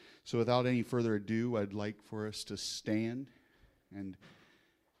So without any further ado, I'd like for us to stand. And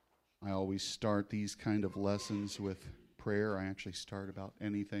I always start these kind of lessons with prayer. I actually start about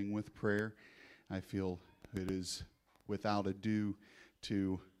anything with prayer. I feel it is without ado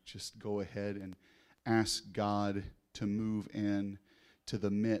to just go ahead and ask God to move in to the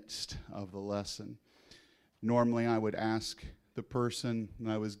midst of the lesson. Normally I would ask the person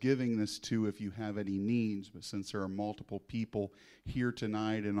I was giving this to if you have any needs, but since there are multiple people here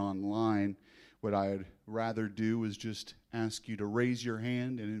tonight and online, what I'd rather do is just ask you to raise your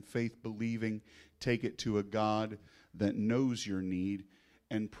hand and in faith believing, take it to a God that knows your need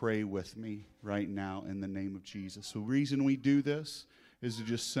and pray with me right now in the name of Jesus. So the reason we do this is to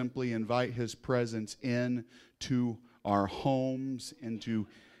just simply invite His presence in to our homes, into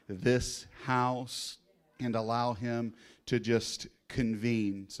this house, and allow Him to just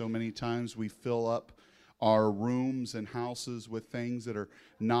convene. So many times we fill up our rooms and houses with things that are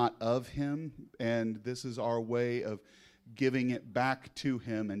not of Him, and this is our way of giving it back to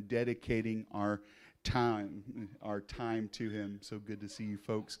Him and dedicating our time to Him. So good to see you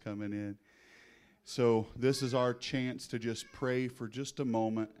folks coming in. So this is our chance to just pray for just a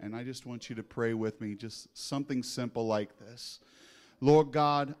moment, and I just want you to pray with me, just something simple like this. Lord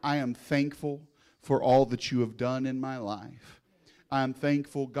God, I am thankful for all that you have done in my life. I am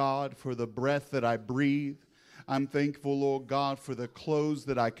thankful, God, for the breath that I breathe. I'm thankful, Lord God, for the clothes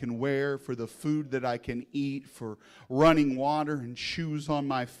that I can wear, for the food that I can eat, for running water and shoes on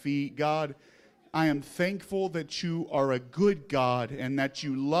my feet. God, I am thankful that you are a good God and that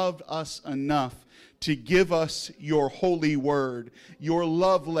you loved us enough to give us your holy word, your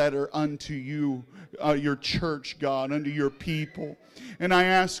love letter unto you, your church, God, unto your people. And I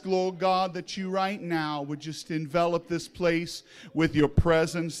ask, Lord God, that you right now would just envelop this place with your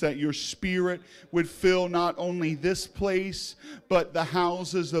presence, that your spirit would fill not only this place, but the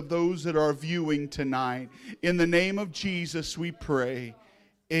houses of those that are viewing tonight. In the name of Jesus we pray.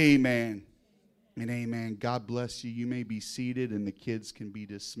 Amen. And amen. God bless you. You may be seated and the kids can be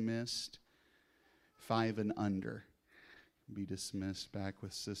dismissed. 5 and under. Be dismissed back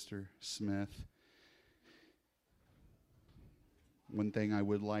with Sister Smith. One thing I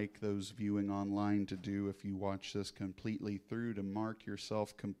would like those viewing online to do, if you watch this completely through, to mark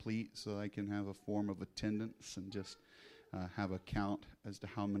yourself complete so I can have a form of attendance and just have a count as to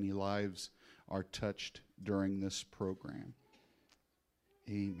how many lives are touched during this program.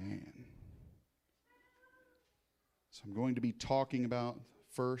 Amen. So I'm going to be talking about,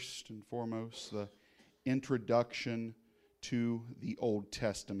 first and foremost, the introduction to the Old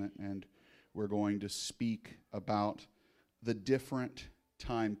Testament, and we're going to speak about the different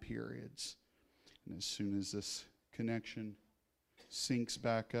time periods. And as soon as this connection syncs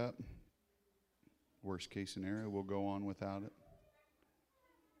back up, worst case scenario, we'll go on without it.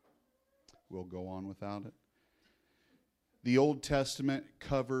 We'll go on without it. The Old Testament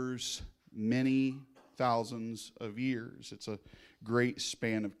covers many thousands of years. It's a great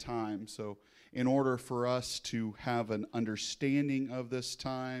span of time. So in order for us to have an understanding of this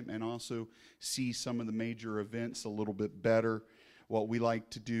time and also see some of the major events a little bit better, what we like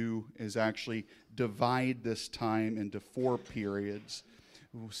to do is actually divide this time into 4 periods.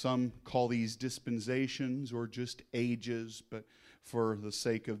 Some call these dispensations or just ages, but for the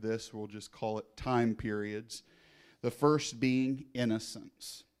sake of this, we'll just call it time periods. The first being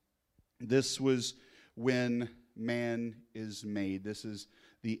innocence. This was when man is made. This is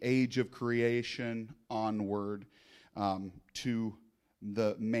the age of creation onward to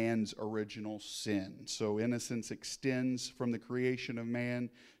the man's original sin. So innocence extends from the creation of man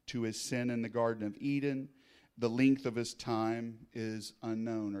to his sin in the Garden of Eden. The length of his time is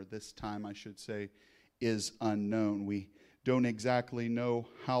unknown, or this time I should say is unknown. We don't exactly know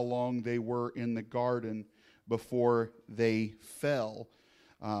how long they were in the garden before they fell,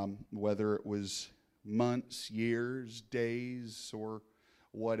 whether it was months, years, days, or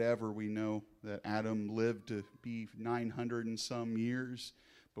whatever. We know that Adam lived to be 900 and some years,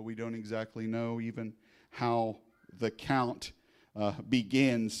 but we don't exactly know even how the count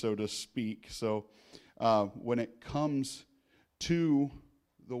begins, so to speak. So when it comes to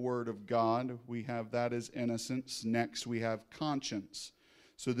the Word of God, we have that as innocence. Next, we have conscience.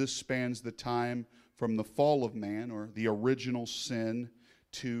 So this spans the time from the fall of man, or the original sin,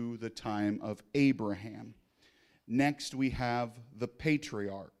 to the time of Abraham. Next, we have the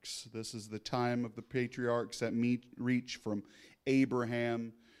patriarchs. This is the time of the patriarchs that reach from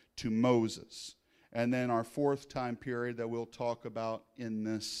Abraham to Moses. And then our fourth time period that we'll talk about in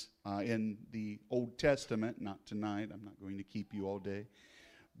this, in the Old Testament, not tonight, I'm not going to keep you all day,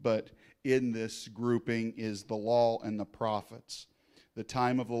 but in this grouping is the law and the prophets. The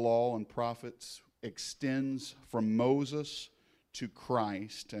time of the law and prophets extends from Moses to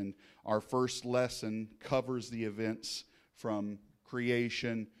Christ, and our first lesson covers the events from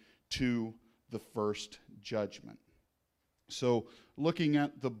creation to the first judgment. So, looking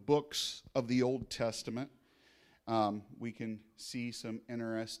at the books of the Old Testament, we can see some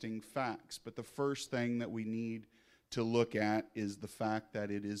interesting facts. But the first thing that we need to look at is the fact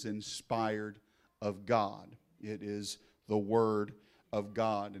that it is inspired of God. It is the Word of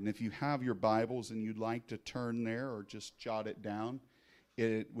God. And if you have your Bibles and you'd like to turn there or just jot it down,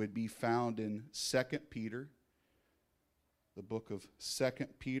 it would be found in 2 Peter, the book of 2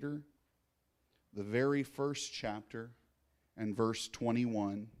 Peter, the very first chapter, and verse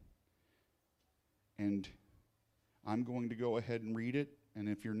 21. And I'm going to go ahead and read it. And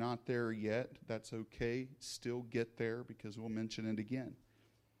if you're not there yet, that's okay. Still get there because we'll mention it again.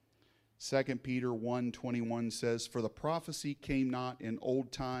 2 Peter 1:21 says, "For the prophecy came not in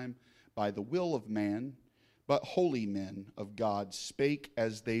old time by the will of man, but holy men of God spake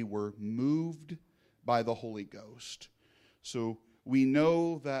as they were moved by the Holy Ghost." So we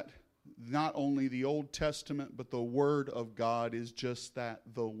know that not only the Old Testament, but the Word of God is just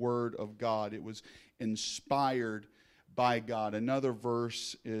that, the Word of God. It was inspired by God. Another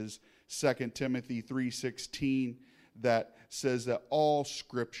verse is 2 Timothy 3:16 that says that all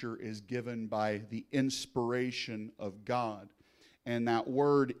Scripture is given by the inspiration of God. And that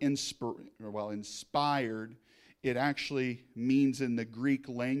word inspired, it actually means in the Greek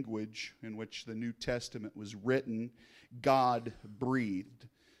language in which the New Testament was written, God breathed.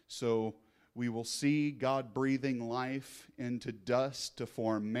 So we will see God breathing life into dust to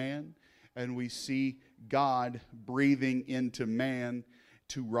form man, and we see God breathing into man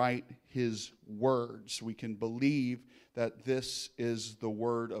to write His words. We can believe that this is the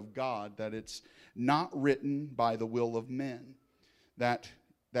Word of God, that it's not written by the will of men. That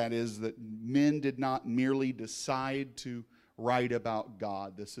is, that men did not merely decide to write about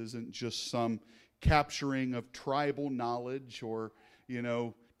God. This isn't just some capturing of tribal knowledge or,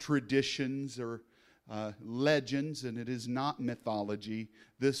 traditions or legends, and it is not mythology.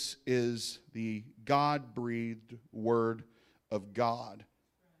 This is the God-breathed Word of God.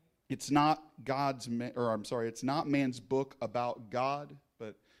 It's not it's not man's book about God,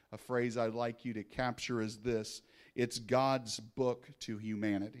 but a phrase I'd like you to capture is this: it's God's book to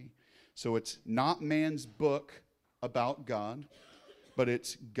humanity. So it's not man's book about God, but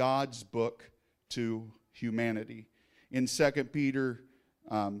it's God's book to humanity. In 2 Peter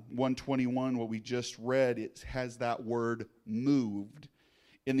 1:21, what we just read, it has that word moved.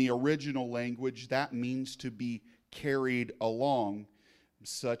 In the original language, that means to be carried along,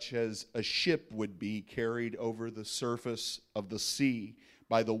 such as a ship would be carried over the surface of the sea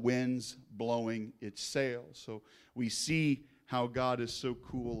by the winds blowing its sails. So we see how God is so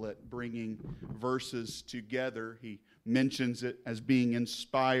cool at bringing verses together. He mentions it as being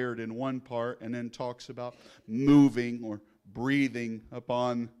inspired in one part and then talks about moving or breathing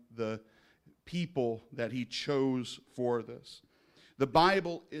upon the people that He chose for this. The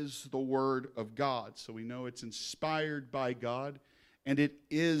Bible is the Word of God, so we know it's inspired by God, and it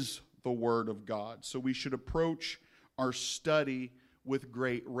is the Word of God. So we should approach our study with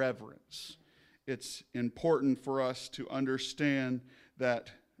great reverence. It's important for us to understand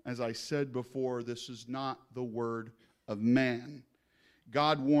that, as I said before, this is not the word of man.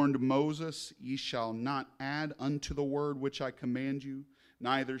 God warned Moses, "Ye shall not add unto the word which I command you,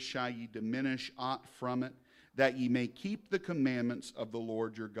 neither shall ye diminish aught from it, that ye may keep the commandments of the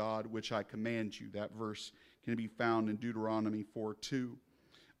Lord your God, which I command you." That verse can be found in Deuteronomy 4:2.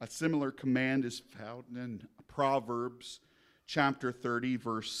 A similar command is found in Proverbs chapter 30,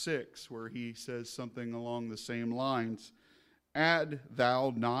 verse 6, where he says something along the same lines: "Add thou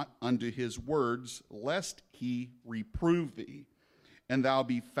not unto his words, lest he reprove thee, and thou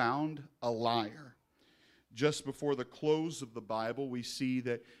be found a liar." Just before the close of the Bible, we see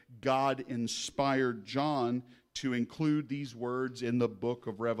that God inspired John to include these words in the book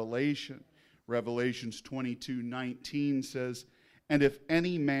of Revelation. Revelations 22:19 says, "And if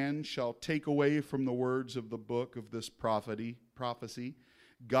any man shall take away from the words of the book of this prophecy,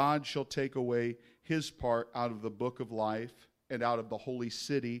 God shall take away his part out of the book of life and out of the holy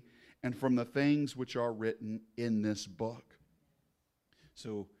city and from the things which are written in this book."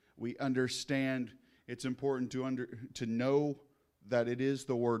 So we understand it's important to know that it is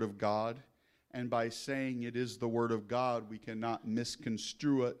the Word of God, and by saying it is the Word of God, we cannot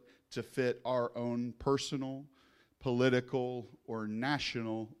misconstrue it to fit our own personal, political, or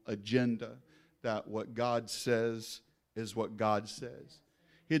national agenda. That what God says is what God says.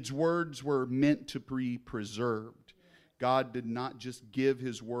 His words were meant to be preserved. God did not just give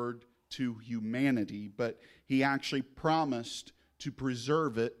his word to humanity, but he actually promised to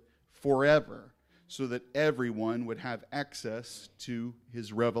preserve it forever so that everyone would have access to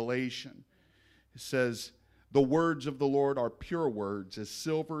his revelation. It says, the words of the Lord are pure words, as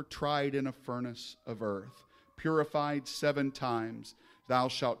silver tried in a furnace of earth, purified 7 times. Thou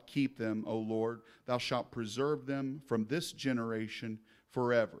shalt keep them, O Lord. Thou shalt preserve them from this generation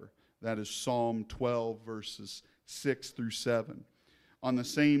forever. That is Psalm 12, verses 6 through 7. On the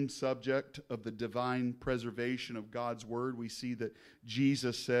same subject of the divine preservation of God's word, we see that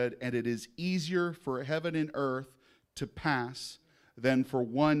Jesus said, and it is easier for heaven and earth to pass than for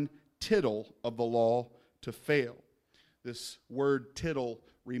one tittle of the law to fail. This word tittle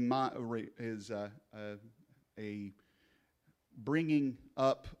is a bringing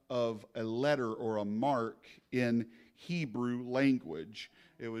up of a letter or a mark in Hebrew language.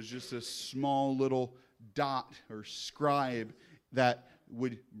 It was just a small little dot or scribe that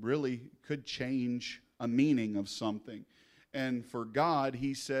could change a meaning of something. And for God,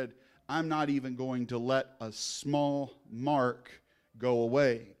 he said, I'm not even going to let a small mark go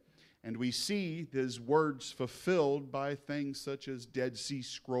away. And we see his words fulfilled by things such as Dead Sea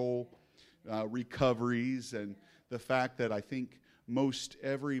Scroll recoveries, and the fact that I think most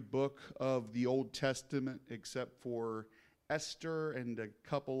every book of the Old Testament, except for Esther and a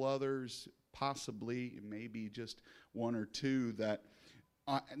couple others, possibly maybe just 1 or 2, that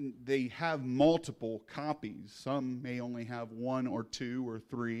they have multiple copies. Some may only have 1 or 2 or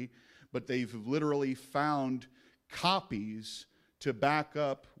 3, but they've literally found copies to back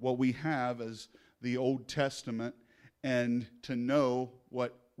up what we have as the Old Testament, and to know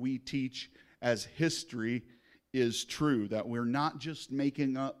what we teach as history is true, that we're not just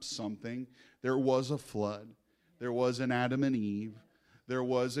making up something. There was a flood. There was an Adam and Eve. There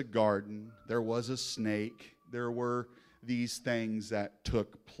was a garden. There was a snake. There were these things that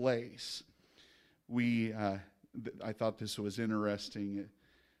took place. I thought this was interesting.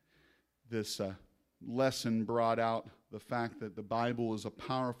 This lesson brought out the fact that the Bible is a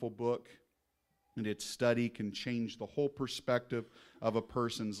powerful book, and its study can change the whole perspective of a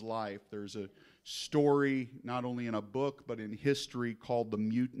person's life. There's a story, not only in a book, but in history, called the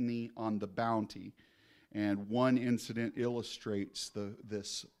Mutiny on the Bounty. And one incident illustrates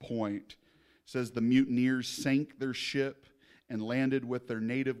this point. It says the mutineers sank their ship and landed with their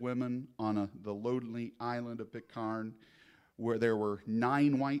native women on the lonely island of Pitcairn, where there were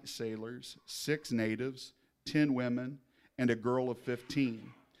 9 white sailors, 6 natives, 10 women, and a girl of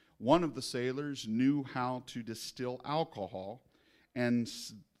 15. One of the sailors knew how to distill alcohol, and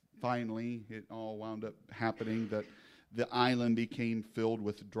finally it all wound up happening that the island became filled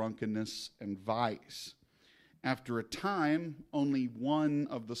with drunkenness and vice. After a time, only one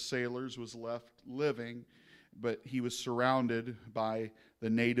of the sailors was left living, but he was surrounded by the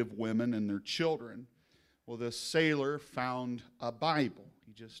native women and their children. Well, this sailor found a Bible.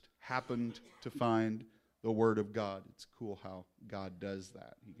 He just happened to find the Word of God. It's cool how God does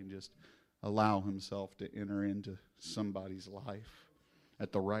that. He can just allow himself to enter into somebody's life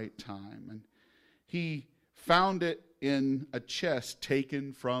at the right time. And he found it in a chest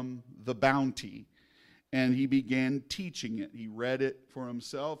taken from the Bounty, and he began teaching it. He read it for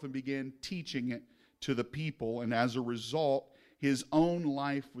himself and began teaching it to the people, and as a result, his own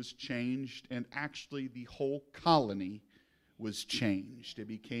life was changed, and actually the whole colony was changed. It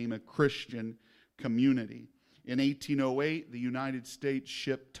became a Christian community. In 1808, the United States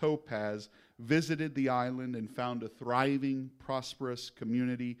ship Topaz visited the island and found a thriving, prosperous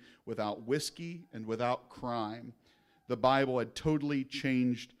community without whiskey and without crime. The Bible had totally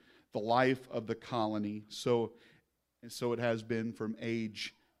changed the life of the colony, so it has been from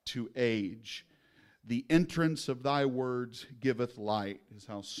age to age. The entrance of thy words giveth light, is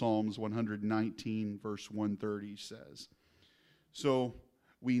how Psalms 119, verse 130 says. So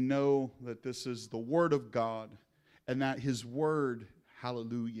we know that this is the Word of God, and that His Word,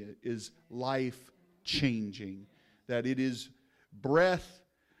 hallelujah, is life-changing, that it is breath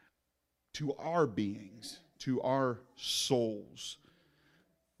to our beings, to our souls.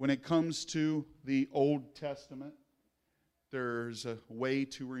 When it comes to the Old Testament, there's a way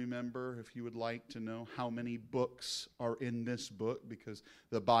to remember, if you would like to know, how many books are in this book, because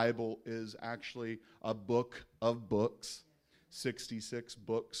the Bible is actually a book of books, 66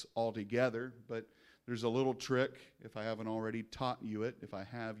 books altogether. But there's a little trick, if I haven't already taught you it. If I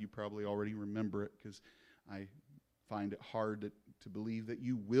have, you probably already remember it, because I find it hard to believe that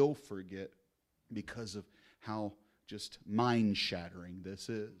you will forget because of how just mind-shattering this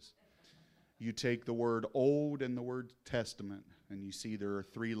is. You take the word Old and the word Testament, and you see there are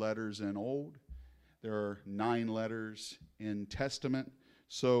 3 letters in Old, There are 9 letters in Testament,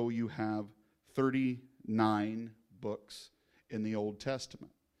 so you have 39 books in the Old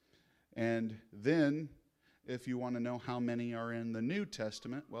Testament. And then, if you want to know how many are in the New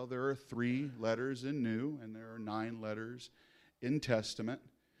Testament, well, there are 3 letters in New, and there are 9 letters in Testament.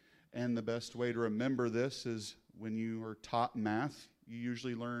 And the best way to remember this is when you are taught math, you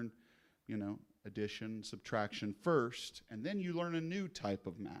usually learn, addition, subtraction first, and then you learn a new type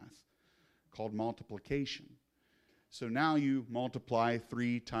of math called multiplication. So now you multiply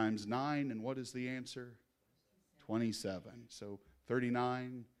 3 times 9, and what is the answer? 27. So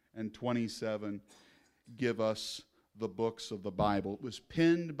 39 and 27 give us the books of the Bible. It was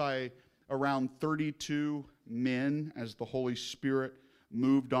penned by around 32 men as the Holy Spirit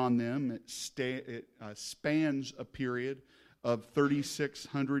moved on them. It spans a period of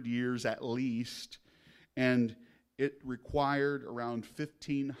 3,600 years at least, and it required around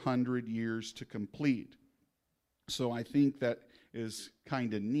 1,500 years to complete. So I think that is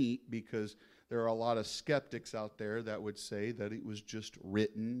kind of neat, because there are a lot of skeptics out there that would say that it was just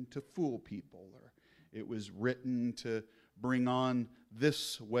written to fool people, or it was written to bring on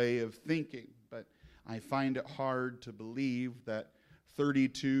this way of thinking. But I find it hard to believe that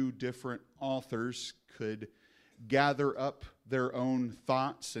 32 different authors could gather up their own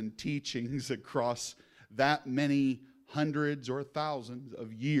thoughts and teachings across that many hundreds or thousands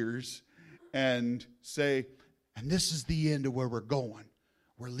of years and say, and this is the end of where we're going.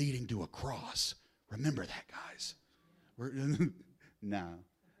 We're leading to a cross. Remember that, guys.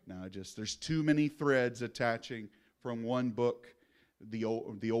 Just there's too many threads attaching from one book, the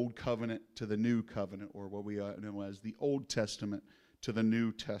Old Covenant to the New Covenant, or what we know as the Old Testament to the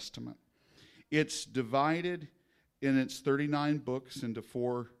New Testament. It's divided in its 39 books into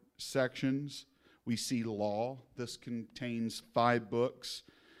 4 sections. We see law. This contains 5 books.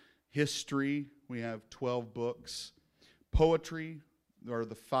 History, we have 12 books. Poetry are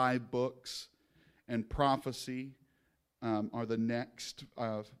the 5 books. And prophecy are the next,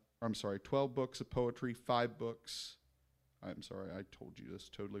 12 books of poetry, 5 books. I'm sorry, I told you this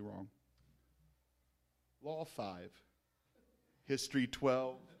totally wrong. Law 5. History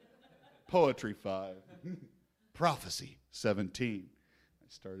 12. Poetry 5. Prophecy 17. I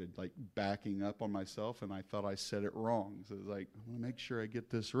started backing up on myself, and I thought I said it wrong. So it was I want to make sure I get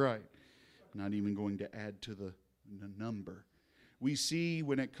this right. I'm not even going to add to the number. We see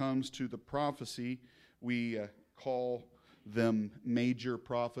when it comes to the prophecy, we call them major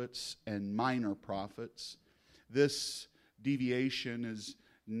prophets and minor prophets. This deviation is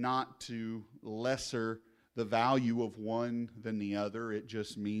not to lesser the value of one than the other. It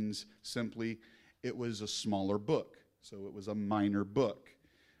just means simply it was a smaller book, so it was a minor book.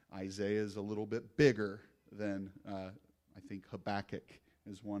 Isaiah is a little bit bigger than, I think Habakkuk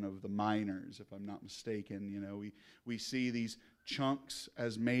is one of the minors, if I'm not mistaken. We see these chunks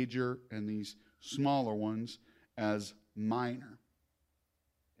as major and these smaller ones as minor.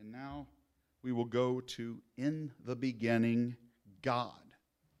 And now we will go to in the beginning, God.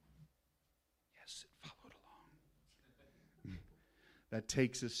 Yes, it followed along. That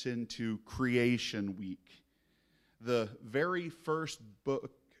takes us into Creation Week. The very first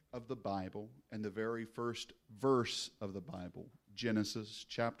book of the Bible and the very first verse of the Bible, Genesis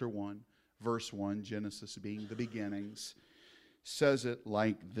chapter 1, verse 1, Genesis being the beginnings, says it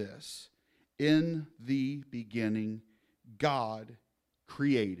like this: in the beginning, God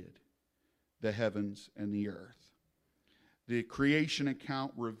created the heavens and the earth. The creation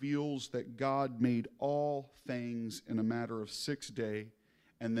account reveals that God made all things in a matter of 6 days,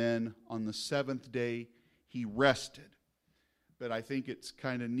 and then on the 7th day, he rested. But I think it's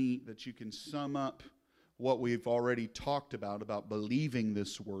kind of neat that you can sum up what we've already talked about believing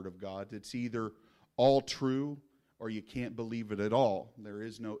this word of God. It's either all true or you can't believe it at all. There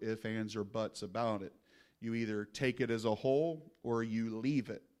is no ifs, ands, or buts about it. You either take it as a whole or you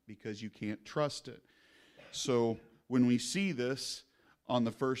leave it because you can't trust it. So when we see this on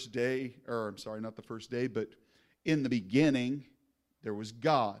the first day, not the first day, but in the beginning, there was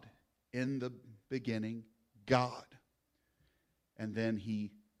God. In the beginning, God. And then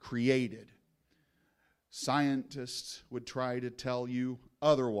he created. Scientists would try to tell you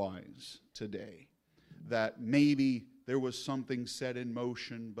otherwise today, that maybe there was something set in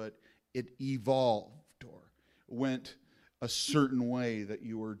motion, but it evolved or went a certain way, that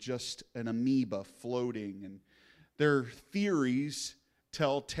you were just an amoeba floating. And their theories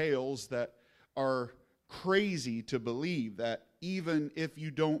tell tales that are crazy to believe, that even if you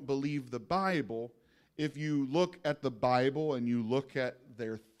don't believe the Bible, if you look at the Bible and you look at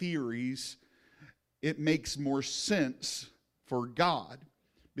their theories, it makes more sense for God,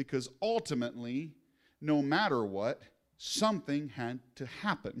 because ultimately no matter what, something had to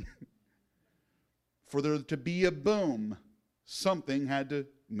happen. For there to be a boom, something had to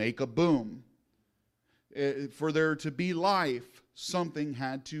make a boom. For there to be life, something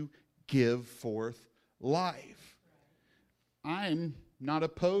had to give forth life. I'm not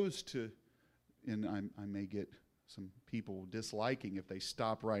opposed to, and I may get some people disliking if they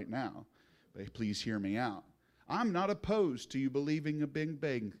stop right now, but please hear me out. I'm not opposed to you believing a Big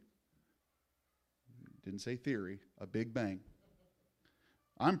Bang. Didn't say theory, a Big Bang.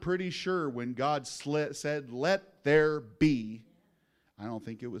 I'm pretty sure when God said, "Let there be," I don't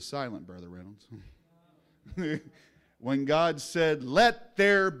think it was silent, Brother Reynolds. When God said, "Let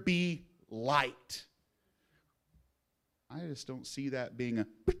there be light," I just don't see that being a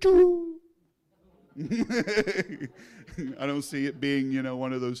I don't see it being,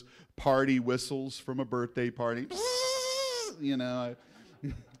 one of those party whistles from a birthday party. No,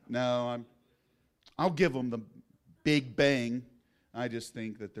 I'll give them the Big Bang. I just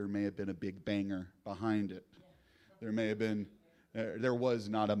think that there may have been a big banger behind it. There may have been, there was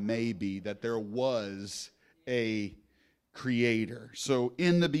not a maybe, that there was a creator. So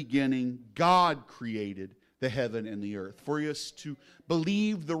in the beginning, God created the heaven and the earth. For us to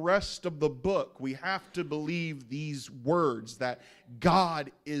believe the rest of the book, we have to believe these words, that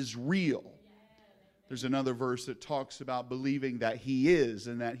God is real. There's another verse that talks about believing that He is,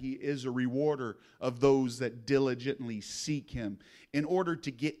 and that He is a rewarder of those that diligently seek Him. In order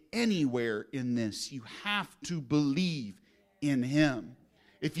to get anywhere in this, you have to believe in Him.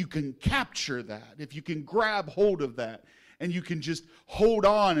 If you can capture that, if you can grab hold of that, and you can just hold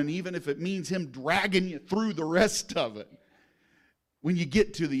on, and even if it means Him dragging you through the rest of it, when you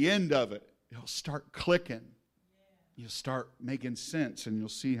get to the end of it, it'll start clicking. You'll start making sense, and you'll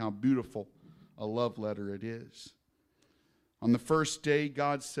see how beautiful a love letter it is. On the first day,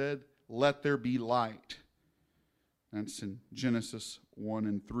 God said, "Let there be light." That's in Genesis 1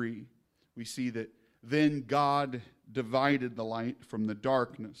 and 3. We see that then God divided the light from the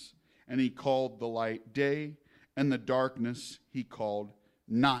darkness, and He called the light day, and the darkness He called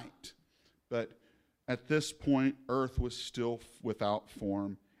night. But at this point, earth was still without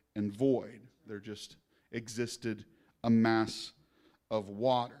form and void. There just existed a mass of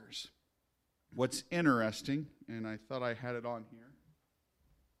waters. What's interesting, and I thought I had it on here,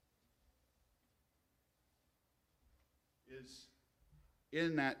 is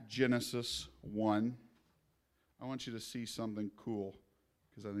in that Genesis 1, I want you to see something cool,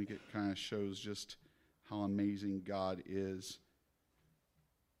 because I think it kind of shows just how amazing God is.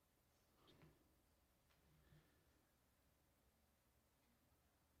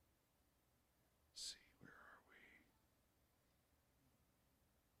 Let's see, where are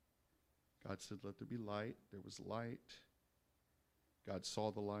we? God said, "Let there be light." There was light. God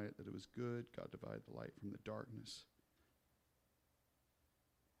saw the light, that it was good. God divided the light from the darkness.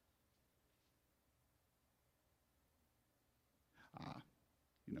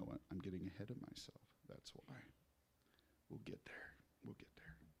 You know what? I'm getting ahead of myself. That's why. We'll get there. We'll get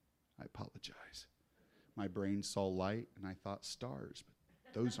there. I apologize. My brain saw light, and I thought stars, but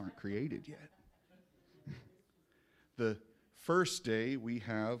those aren't created yet. The first day, we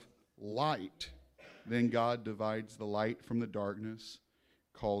have light. Then God divides the light from the darkness,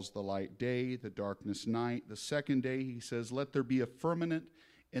 calls the light day, the darkness night. The second day, He says, "Let there be a firmament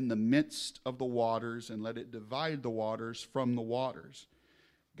in the midst of the waters, and let it divide the waters from the waters."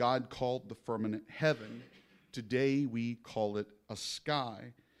 God called the firmament heaven. Today we call it a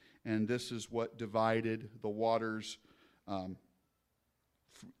sky. And this is what divided the waters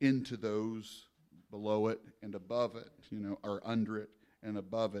into those below it and above it, or under it and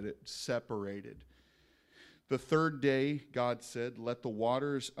above it. It separated. The third day, God said, "Let the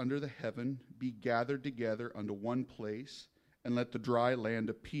waters under the heaven be gathered together unto one place, and let the dry land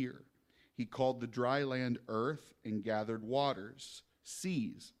appear." He called the dry land earth, and gathered waters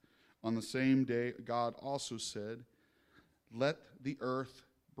seas. On the same day, God also said, "Let the earth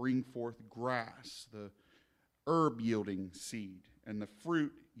bring forth grass, the herb yielding seed, and the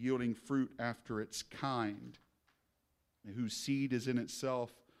fruit yielding fruit after its kind, whose seed is in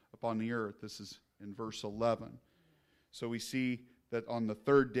itself upon the earth." This is in verse 11. So we see that on the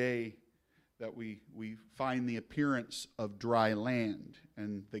third day that we find the appearance of dry land,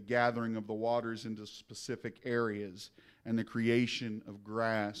 and the gathering of the waters into specific areas, and the creation of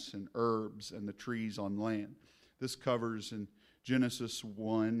grass and herbs and the trees on land. This covers in Genesis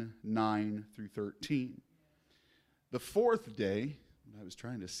 1, 9 through 13. The fourth day, I was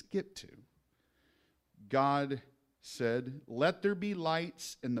trying to skip to, God said, "Let there be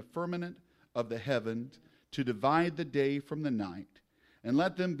lights in the firmament of the heavens to divide the day from the night, And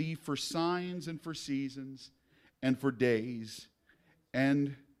let them be for signs and for seasons and for days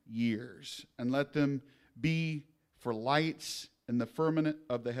and years. And let them be for lights in the firmament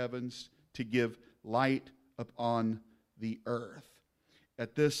of the heavens to give light upon the earth.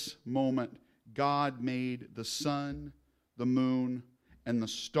 At this moment, God made the sun, the moon, and the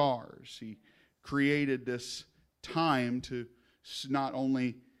stars. He created this time to not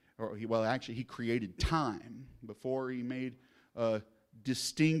only, he created time before he made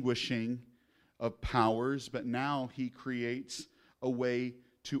distinguishing of powers, but now he creates a way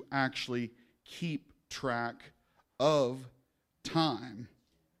to actually keep track of time.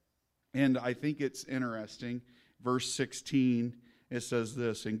 And I think it's interesting. Verse 16, it says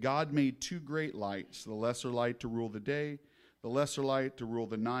this, and God made two great lights, the lesser light to rule the day, the lesser light to rule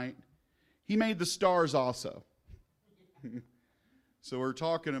the night. He made the stars also. So we're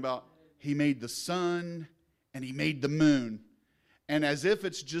talking about he made the sun and he made the moon. And as if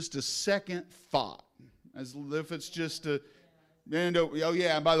it's just a second thought, as if it's just a, and oh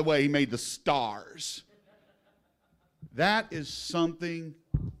yeah, by the way, he made the stars. That is something,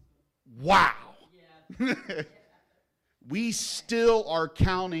 wow. We still are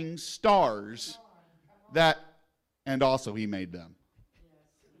counting stars that, and also he made them.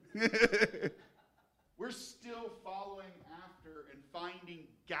 We're still following after and finding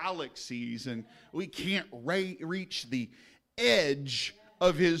galaxies, and we can't reach the edge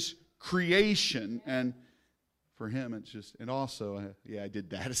of his creation. And for him, it's just, and also, I did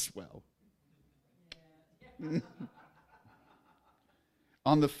that as well.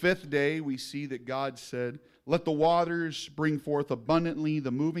 On the fifth day, we see that God said, let the waters bring forth abundantly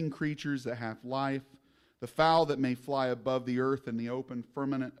the moving creatures that have life, the fowl that may fly above the earth in the open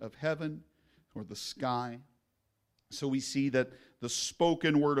firmament of heaven or the sky. So we see that the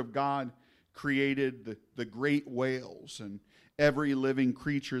spoken word of God created the great whales and every living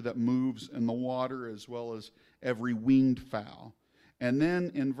creature that moves in the water, as well as every winged fowl. And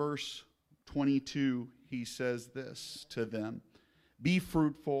then in verse 22, he says this to them, be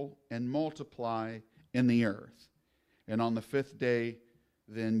fruitful and multiply in the earth. And on the fifth day,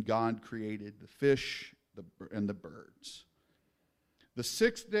 then God created the fish and the birds. The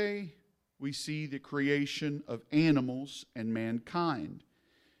sixth day, we see the creation of animals and mankind.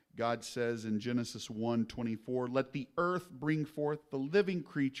 God says in Genesis 1:24, let the earth bring forth the living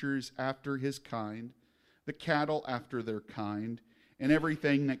creatures after his kind, the cattle after their kind, and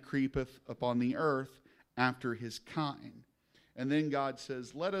everything that creepeth upon the earth after his kind. And then God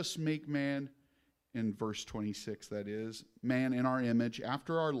says, let us make man, in verse 26 that is, man in our image,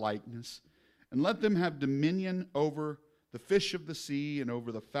 after our likeness, and let them have dominion over the fish of the sea, and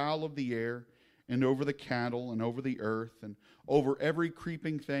over the fowl of the air, and over the cattle, and over the earth, and over every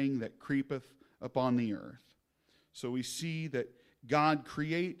creeping thing that creepeth upon the earth. So we see that God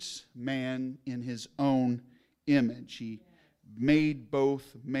creates man in his own image. He made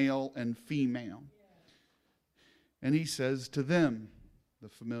both male and female. And he says to them, the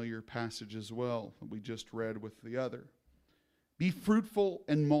familiar passage as well that we just read with the other, be fruitful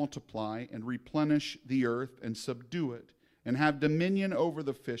and multiply and replenish the earth and subdue it and have dominion over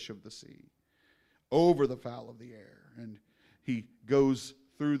the fish of the sea, over the fowl of the air. And he goes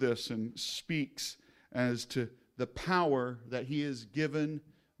through this and speaks as to the power that he has given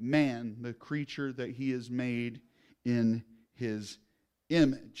man, the creature that he has made in his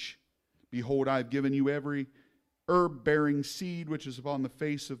image. Behold, I have given you every herb-bearing seed which is upon the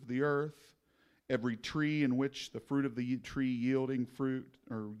face of the earth, every tree in which the fruit of the tree yielding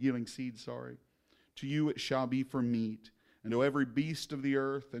seed, to you it shall be for meat, and to every beast of the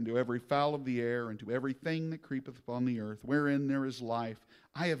earth, and to every fowl of the air, and to everything that creepeth upon the earth, wherein there is life,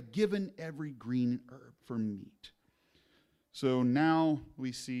 I have given every green herb for meat. So now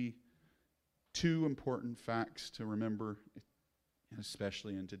we see two important facts to remember,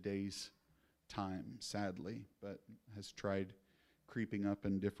 especially in today's time, sadly, but has tried creeping up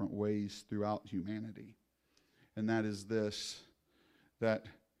in different ways throughout humanity. And that is this, that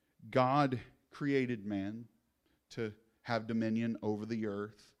God created man to have dominion over the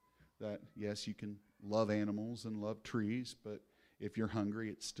earth, that yes, you can love animals and love trees, but if you're hungry,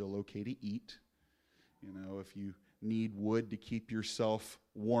 it's still okay to eat. You know, if you need wood to keep yourself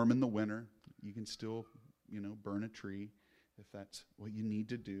warm in the winter, you can still, burn a tree if that's what you need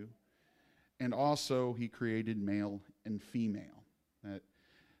to do. And also, he created male and female. That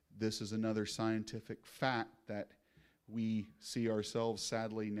this is another scientific fact that we see ourselves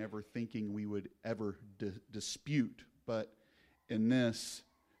sadly never thinking we would ever dispute. But in this,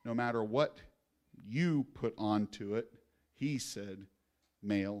 no matter what you put onto it, he said,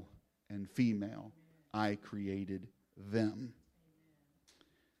 male and female, I created them.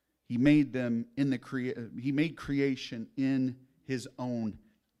 He made them he made creation in his own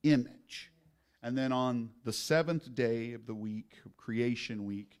image. And then on the seventh day of the week, creation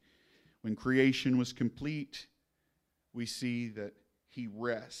week, when creation was complete, we see that he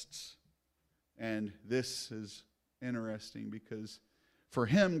rests. And this is interesting because for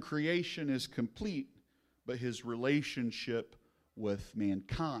him, creation is complete, but his relationship with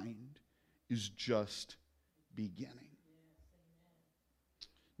mankind is just beginning.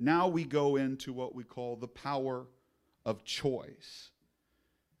 Now we go into what we call the power of choice.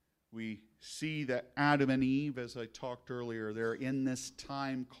 We see that Adam and Eve, as I talked earlier, they're in this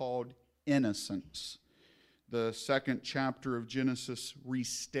time called innocence. The second chapter of Genesis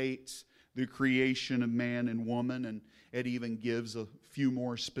restates the creation of man and woman, and it even gives a few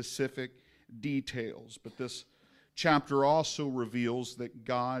more specific details. But this chapter also reveals that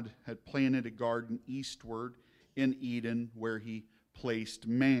God had planted a garden eastward in Eden where he placed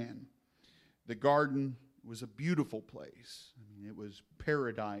man. The garden was a beautiful place. I mean, it was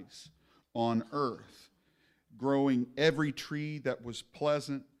paradise on earth, growing every tree that was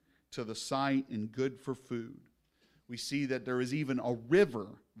pleasant to the sight and good for food. We see that there is even a river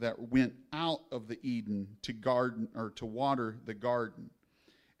that went out of the Eden to garden or to water the garden.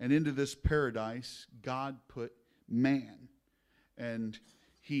 And into this paradise, God put man, and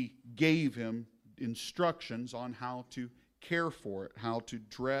he gave him instructions on how to care for it, how to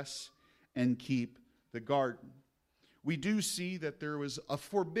dress and keep the garden. We do see that there was a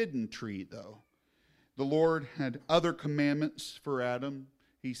forbidden tree, though. The Lord had other commandments for Adam.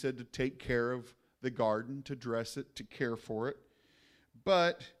 He said to take care of the garden, to dress it, to care for it.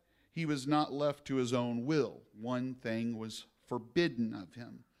 But he was not left to his own will. One thing was forbidden of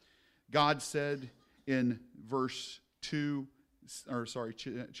him. God said in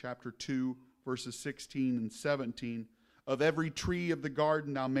chapter 2, verses 16 and 17, of every tree of the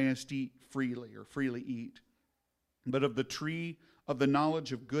garden thou mayest eat freely, or freely eat. But of the tree of the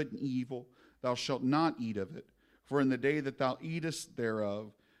knowledge of good and evil thou shalt not eat of it. For in the day that thou eatest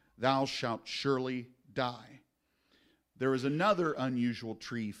thereof, thou shalt surely die. There is another unusual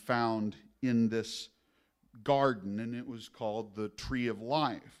tree found in this garden, and it was called the tree of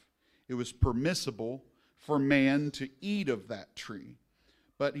life. It was permissible for man to eat of that tree,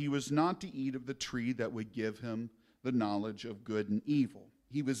 but he was not to eat of the tree that would give him the knowledge of good and evil.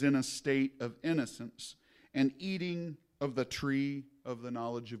 He was in a state of innocence, and eating of the tree of the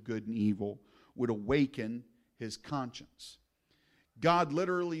knowledge of good and evil would awaken his conscience. God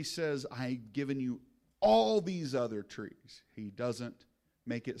literally says, I've given you all these other trees. He doesn't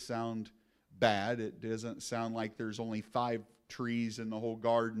make it sound bad. It doesn't sound like there's only 5 trees in the whole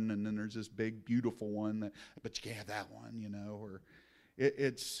garden and then there's this big beautiful one, but you can't have that one, or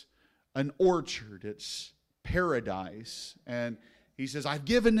it's an orchard. It's paradise. And he says, I've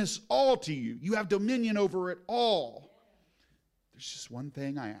given this all to you. You have dominion over it all. There's just one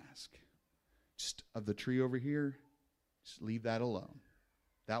thing I ask. Just of the tree over here, just leave that alone.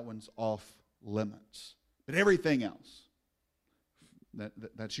 That one's off limits. But everything else,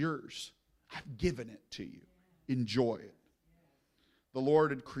 that's yours. I've given it to you. Enjoy it. The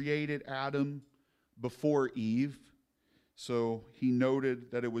Lord had created Adam before Eve, so he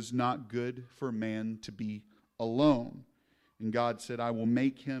noted that it was not good for man to be alone. And God said, I will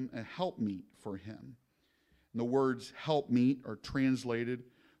make him a helpmeet for him. And the words helpmeet are translated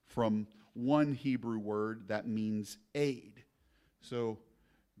from one Hebrew word that means aid. So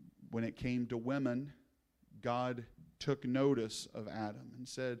when it came to women, God took notice of Adam and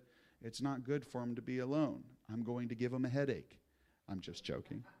said, it's not good for him to be alone. I'm going to give him a headache. I'm just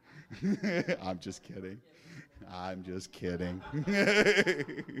joking. I'm just kidding. I'm just kidding.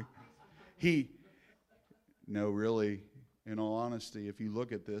 Really, in all honesty, if you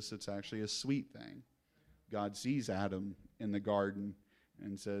look at this, it's actually a sweet thing. God sees Adam in the garden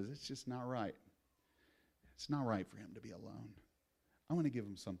and says, it's just not right. It's not right for him to be alone. I want to give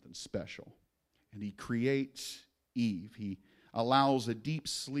him something special. And he creates Eve. He allows a deep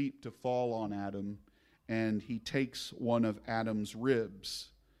sleep to fall on Adam, and he takes one of Adam's ribs.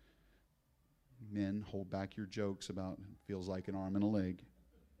 Men, hold back your jokes about it feels like an arm and a leg.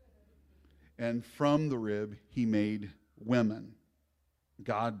 And from the rib, he made women.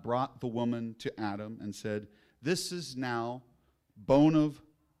 God brought the woman to Adam and said, this is now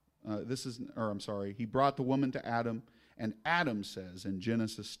he brought the woman to Adam, and Adam says in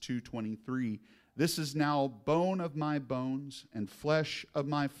Genesis 2:23, this is now bone of my bones and flesh of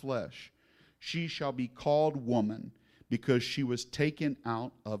my flesh. She shall be called woman because she was taken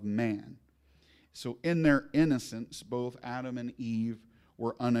out of man. So in their innocence, both Adam and Eve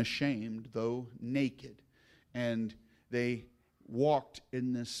were unashamed, though naked. And they walked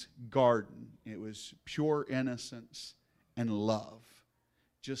in this garden. It was pure innocence and love,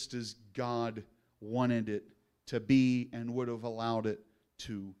 just as God wanted it to be and would have allowed it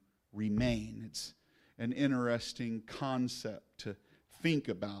to remain. It's an interesting concept to think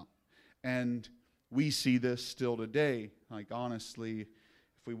about. And we see this still today. Like, honestly,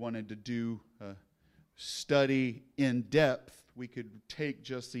 if we wanted to do a study in depth, we could take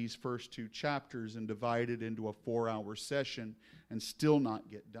just these first 2 chapters and divide it into a 4-hour session and still not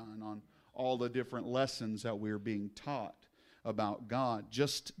get done on all the different lessons that we're being taught about God.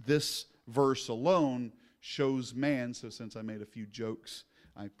 Just this verse alone shows man. So since I made a few jokes,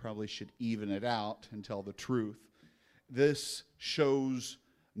 I probably should even it out and tell the truth. This shows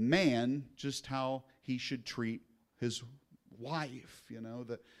man just how he should treat his wife. You know,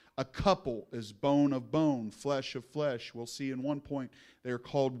 that a couple is bone of bone, flesh of flesh. We'll see in one point they're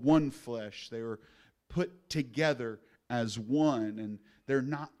called one flesh. They were put together as one, and they're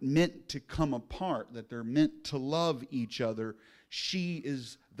not meant to come apart, that they're meant to love each other. She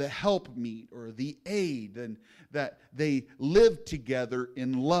is the helpmeet or the aid, and that they live together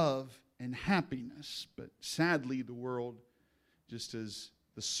in love and happiness. But sadly, the world, just as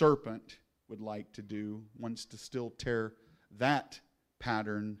the serpent would like to do, wants to still tear that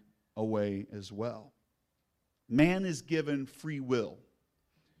pattern away as well. Man is given free will.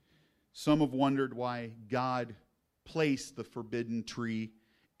 Some have wondered why God placed the forbidden tree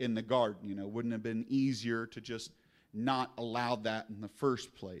in the garden. You know, wouldn't it have been easier to just not allow that in the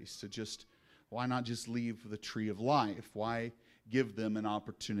first place? Why not just leave the tree of life? Why give them an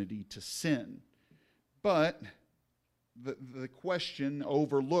opportunity to sin? But the question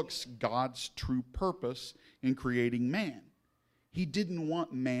overlooks God's true purpose in creating man. He didn't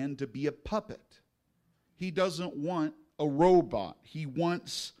want man to be a puppet. He doesn't want a robot. He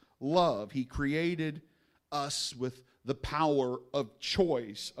wants love. He created us with the power of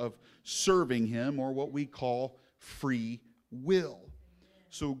choice, of serving Him, or what we call free will.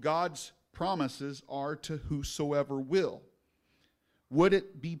 So God's promises are to whosoever will. Would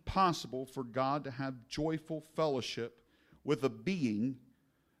it be possible for God to have joyful fellowship with a being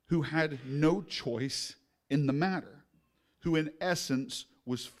who had no choice in the matter, who in essence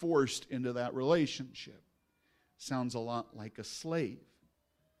was forced into that relationship? Sounds a lot like a slave,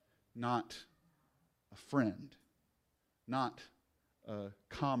 not a friend, not a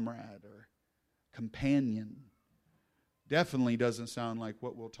comrade or companion. Definitely doesn't sound like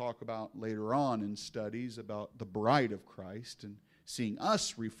what we'll talk about later on in studies about the bride of Christ and seeing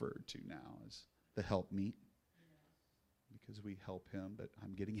us referred to now as the helpmeet, because we help Him, but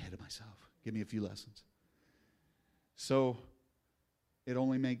I'm getting ahead of myself. Give me a few lessons. So it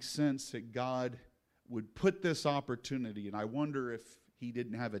only makes sense that God would put this opportunity, and I wonder if He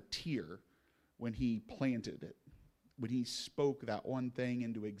didn't have a tear when He planted it, when He spoke that one thing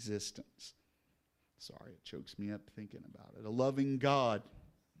into existence. Sorry, it chokes me up thinking about it. A loving God,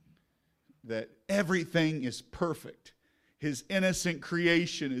 that everything is perfect. His innocent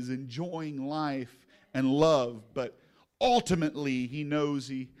creation is enjoying life and love, but ultimately He knows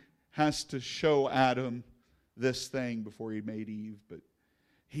He has to show Adam this thing before He made Eve. But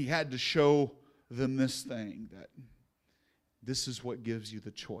He had to show them this thing, that this is what gives you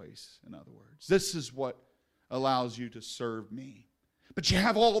the choice, in other words. This is what allows you to serve me. But you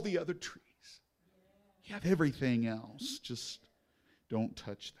have all the other trees. You have everything else. Just don't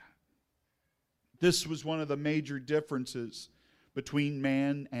touch that. This was one of the major differences between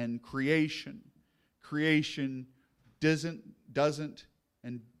man and creation. Creation doesn't,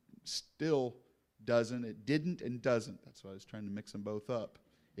 and still doesn't. It didn't and doesn't. That's why I was trying to mix them both up.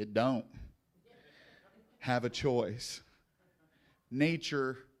 It don't have a choice.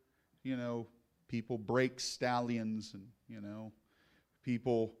 Nature, people break stallions, and,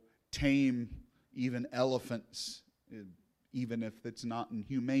 people tame even elephants, even if it's not in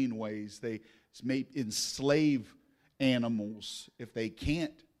humane ways. They may enslave animals if they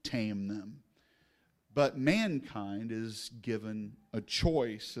can't tame them. But mankind is given a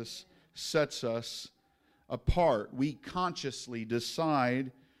choice. This sets us apart. We consciously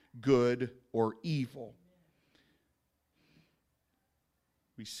decide good or evil.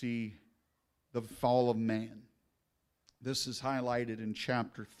 We see the fall of man. This is highlighted in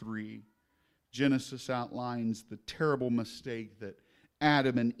chapter 3. Genesis outlines the terrible mistake that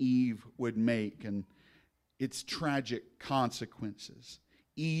Adam and Eve would make and its tragic consequences.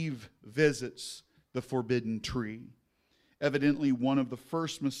 Eve visits the forbidden tree. Evidently, one of the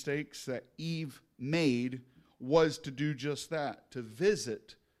first mistakes that Eve made was to do just that, to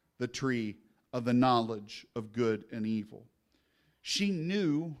visit the tree of the knowledge of good and evil. She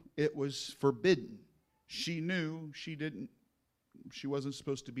knew it was forbidden. She knew she didn't she wasn't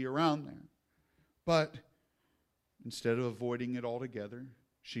supposed to be around there. But instead of avoiding it altogether,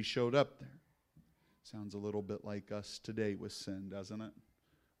 she showed up there. Sounds a little bit like us today with sin, doesn't it?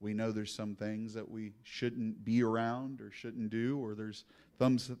 We know there's some things that we shouldn't be around or shouldn't do, or there's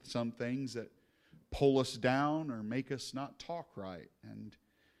some things that pull us down or make us not talk right, and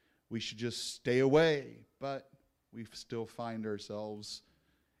we should just stay away. But we still find ourselves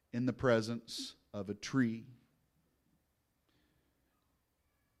in the presence of a tree.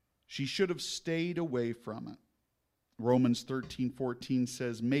 She should have stayed away from it. Romans 13:14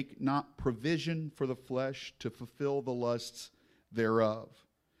 says, "Make not provision for the flesh to fulfill the lusts thereof."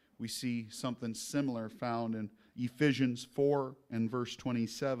 We see something similar found in Ephesians 4 and verse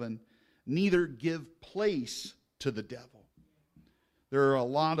 27. "Neither give place to the devil." There are a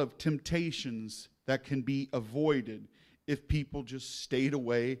lot of temptations that can be avoided if people just stayed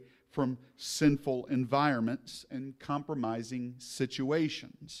away from sinful environments and compromising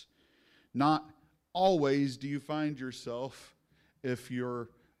situations. Not always do you find yourself, if you're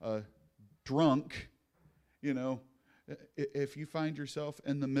drunk, if you find yourself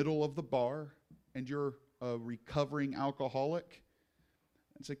in the middle of the bar and you're a recovering alcoholic,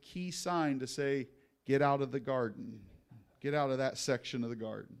 it's a key sign to say, get out of the garden. Get out of that section of the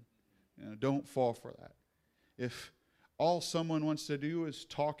garden. Don't fall for that. If all someone wants to do is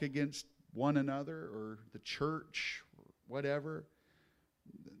talk against one another or the church or whatever,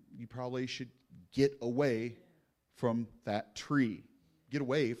 you probably should get away from that tree. Get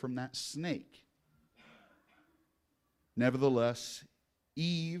away from that snake. Nevertheless,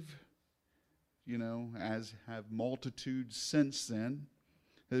 Eve, as have multitudes since then,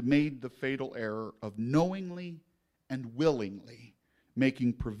 had made the fatal error of knowingly and willingly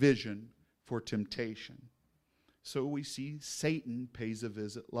making provision for temptation. So we see Satan pays a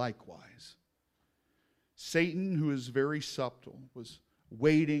visit likewise. Satan, who is very subtle, was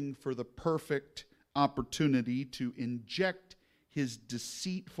waiting for the perfect opportunity to inject his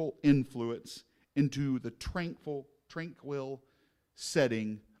deceitful influence into the tranquil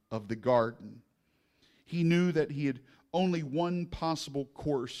setting of the garden. He knew that he had only one possible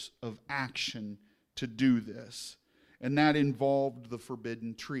course of action to do this, and that involved the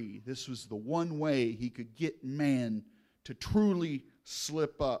forbidden tree. This was the one way he could get man to truly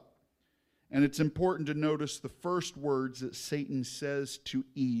slip up. And it's important to notice the first words that Satan says to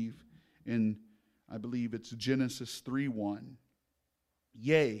Eve in, I believe it's Genesis 3:1.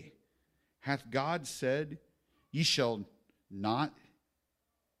 "Yea, hath God said, ye shall not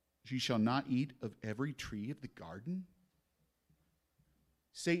eat of every tree of the garden?"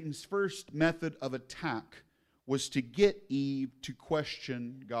 Satan's first method of attack was to get Eve to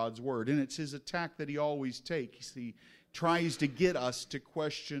question God's word. And it's his attack that he always takes. He tries to get us to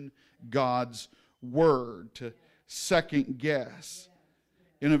question God's word, to second guess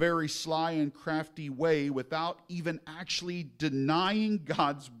in a very sly and crafty way without even actually denying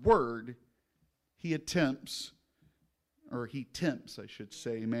God's word. He tempts, I should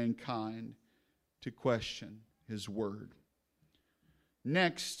say, mankind to question his word.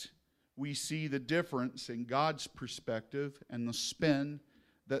 Next, we see the difference in God's perspective and the spin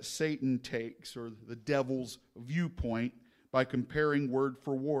that Satan takes, or the devil's viewpoint, by comparing word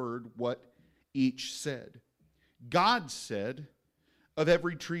for word what each said. God said, "Of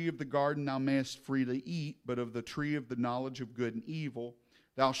every tree of the garden thou mayest freely eat, but of the tree of the knowledge of good and evil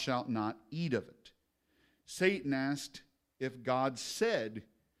thou shalt not eat of it." Satan asked if God said,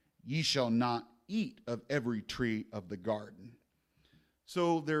 "Ye shall not eat of every tree of the garden."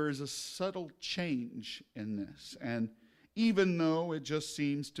 So there is a subtle change in this. And even though it just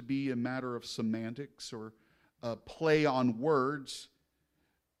seems to be a matter of semantics or a play on words,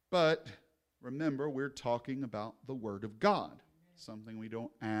 but remember, we're talking about the Word of God, something we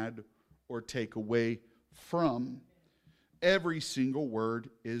don't add or take away from. Every single word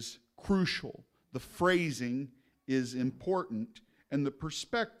is crucial. The phrasing is important, and the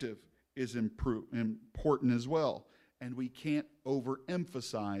perspective is important as well. And we can't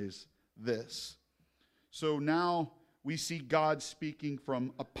overemphasize this. So now we see God speaking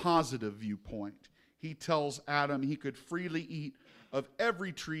from a positive viewpoint. He tells Adam he could freely eat of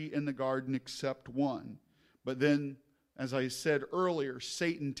every tree in the garden except one. But then, as I said earlier,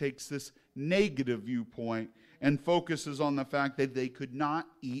 Satan takes this negative viewpoint and focuses on the fact that they could not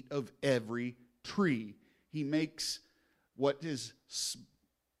eat of every tree. He makes what is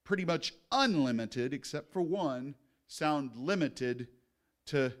pretty much unlimited, except for one, sound limited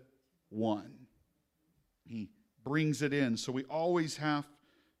to one. He brings it in. So we always have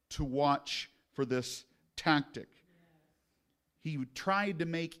to watch for this tactic. He tried to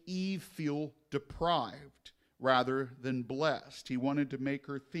make Eve feel deprived rather than blessed. He wanted to make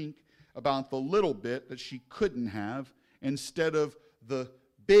her think about the little bit that she couldn't have instead of the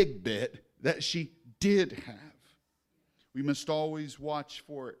big bit that she did have. We must always watch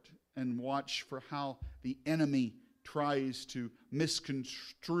for it and watch for how the enemy tries to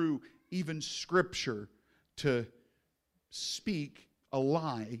misconstrue even Scripture to speak a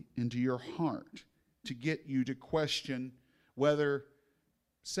lie into your heart, to get you to question whether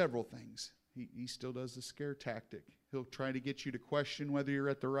several things. He still does the scare tactic. He'll try to get you to question whether you're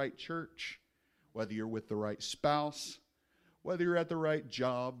at the right church, whether you're with the right spouse, whether you're at the right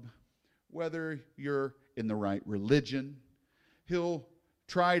job, whether you're in the right religion. He'll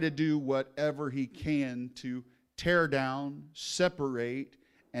try to do whatever he can to tear down, separate,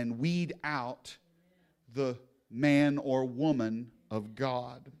 and weed out the man or woman of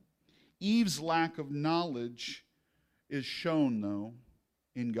God. Eve's lack of knowledge is shown, though,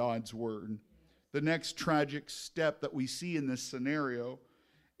 in God's Word. The next tragic step that we see in this scenario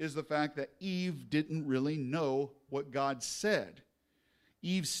is the fact that Eve didn't really know what God said.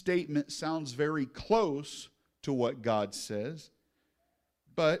 Eve's statement sounds very close to what God says,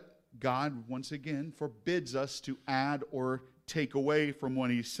 but God, once again, forbids us to add or take away from what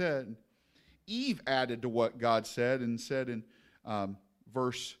he said. Eve added to what God said and said in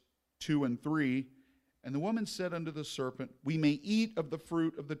verse 2 and 3, "And the woman said unto the serpent, We may eat of the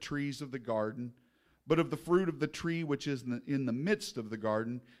fruit of the trees of the garden, but of the fruit of the tree which is in the midst of the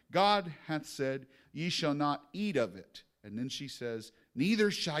garden, God hath said, Ye shall not eat of it. And then she says,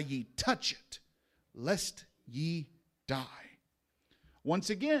 Neither shall ye touch it, lest ye die." Once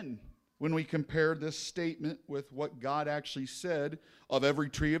again, when we compare this statement with what God actually said, "Of every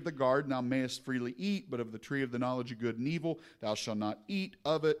tree of the garden thou mayest freely eat, but of the tree of the knowledge of good and evil thou shalt not eat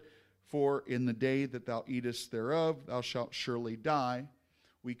of it, for in the day that thou eatest thereof thou shalt surely die."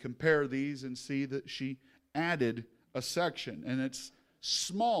 We compare these and see that she added a section, and it's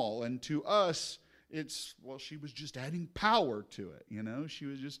small, and to us she was just adding power to it, she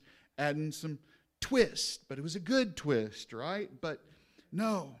was just adding some twist, but it was a good twist, right? But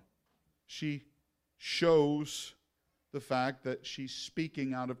no, she shows the fact that she's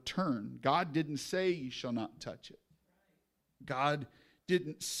speaking out of turn. God didn't say you shall not touch it. God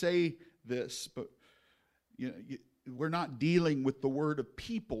didn't say this, but we're not dealing with the word of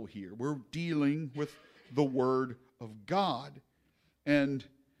people here. We're dealing with the word of God. And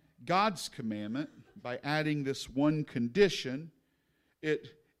God's commandment, by adding this one condition,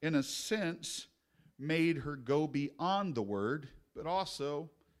 it, in a sense, made her go beyond the word, but also,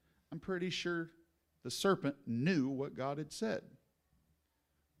 I'm pretty sure the serpent knew what God had said.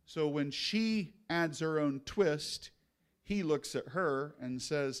 So when she adds her own twist, he looks at her and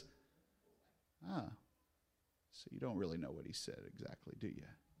says, so you don't really know what he said exactly, do you?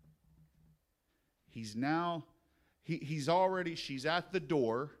 She's at the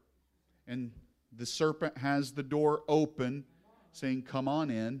door, and the serpent has the door open, saying, "Come on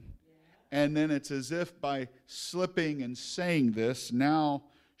in." And then it's as if by slipping and saying this, now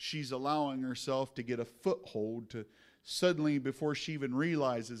she's allowing herself to get a foothold to suddenly, before she even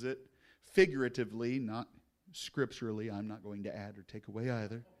realizes it, figuratively, not scripturally, I'm not going to add or take away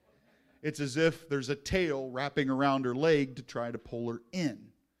either. It's as if there's a tail wrapping around her leg to try to pull her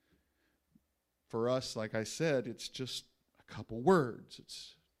in. For us, like I said, it's just a couple words.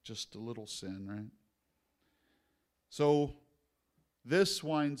 It's just a little sin, right? So this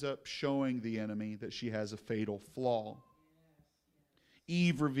winds up showing the enemy that she has a fatal flaw.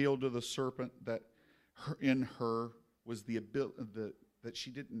 Eve revealed to the serpent that in her was the ability that she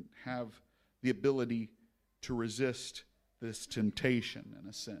didn't have the ability to resist this temptation, in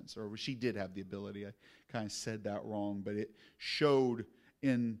a sense. Or she did have the ability. I kind of said that wrong, but it showed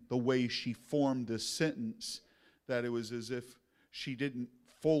in the way she formed this sentence that it was as if she didn't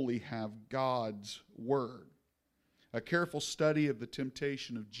fully have God's word. A careful study of the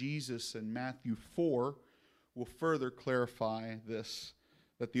temptation of Jesus in Matthew 4 will further clarify this,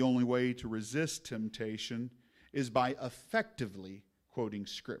 that the only way to resist temptation is by effectively quoting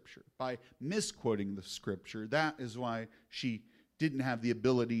Scripture. By misquoting the Scripture, that is why she didn't have the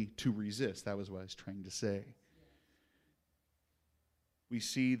ability to resist. That was what I was trying to say. We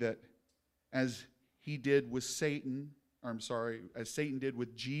see that as he did with Satan, as Satan did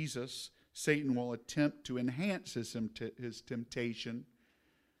with Jesus, Satan will attempt to enhance his temptation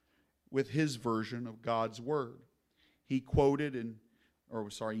with his version of God's word. He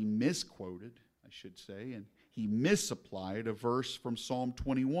misquoted, I should say, and he misapplied a verse from Psalm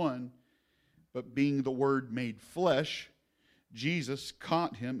 21. But being the Word made flesh, Jesus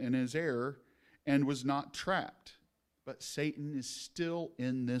caught him in his error and was not trapped. But Satan is still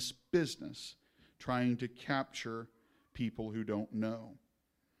in this business, trying to capture people who don't know.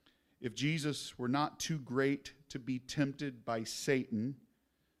 If Jesus were not too great to be tempted by Satan,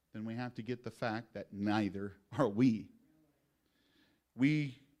 then we have to get the fact that neither are we.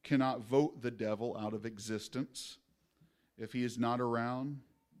 We cannot vote the devil out of existence. If he is not around,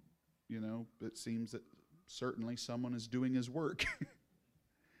 it seems that certainly someone is doing his work.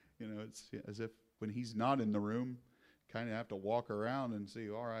 It's as if when he's not in the room, kind of have to walk around and see,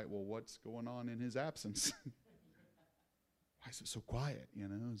 all right, well, what's going on in his absence? Why is it so quiet?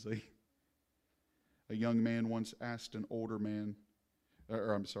 It's like a young man once asked an older man,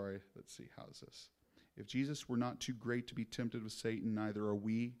 let's see, how's this? If Jesus were not too great to be tempted with Satan, neither are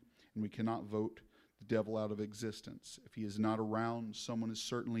we, and we cannot vote the devil out of existence. If he is not around, someone is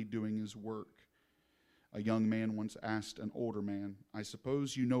certainly doing his work. A young man once asked an older man, I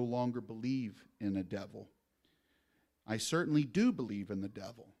suppose you no longer believe in a devil. I certainly do believe in the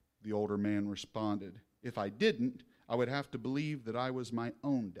devil, the older man responded. If I didn't, I would have to believe that I was my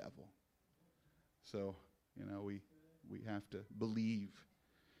own devil. So, we have to believe.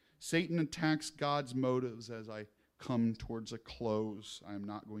 Satan attacks God's motives as I come towards a close. I am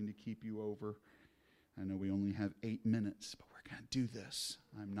not going to keep you over. I know we only have 8 minutes, but we're going to do this.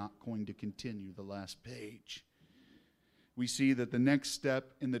 I'm not going to continue the last page. We see that the next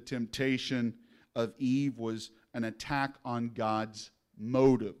step in the temptation of Eve was an attack on God's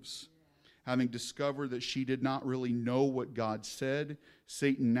motives. Having discovered that she did not really know what God said,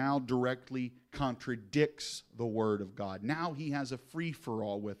 Satan now directly contradicts the word of God. Now he has a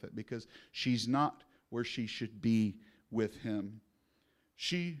free-for-all with it because she's not where she should be with him.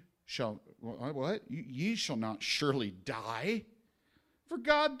 Ye shall not surely die. For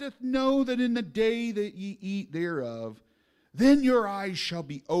God doth know that in the day that ye eat thereof, then your eyes shall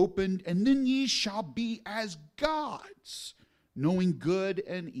be opened, and then ye shall be as gods, knowing good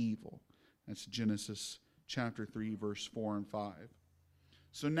and evil. That's Genesis chapter 3, verse 4 and 5.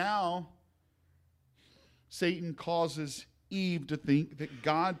 So now, Satan causes Eve to think that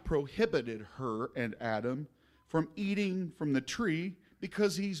God prohibited her and Adam from eating from the tree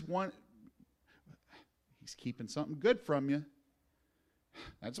because he's keeping something good from you.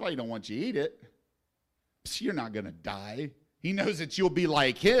 That's why he don't want you to eat it. You're not going to die. He knows that you'll be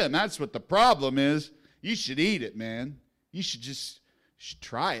like him. That's what the problem is. You should eat it, man. You should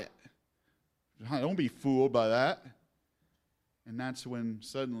try it. Don't be fooled by that. And that's when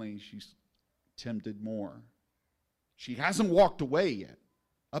suddenly she's tempted more. She hasn't walked away yet.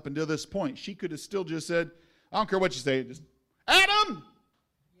 Up until this point, she could have still just said, I don't care what you say, just, Adam!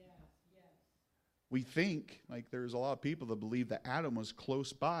 Yes. We think, like there's a lot of people that believe that Adam was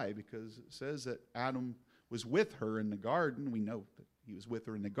close by because it says that Adam was with her in the garden. We know that he was with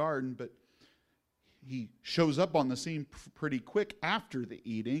her in the garden, but he shows up on the scene pretty quick after the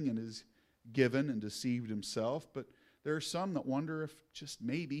eating and is given and deceived himself. But there are some that wonder if just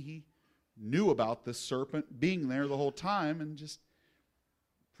maybe he knew about this serpent being there the whole time and just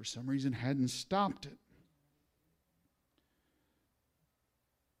for some reason hadn't stopped it.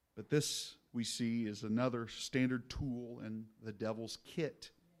 But this, we see, is another standard tool in the devil's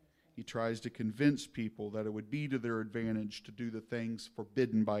kit. He tries to convince people that it would be to their advantage to do the things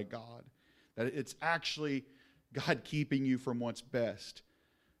forbidden by God. That it's actually God keeping you from what's best.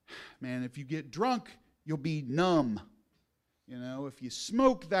 Man, if you get drunk, you'll be numb. If you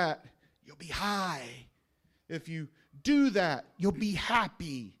smoke that, you'll be high. If you do that, you'll be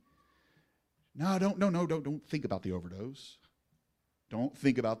happy. No, don't think about the overdose. Don't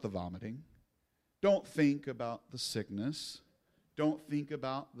think about the vomiting. Don't think about the sickness. Don't think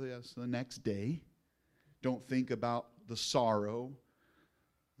about the next day. Don't think about the sorrow.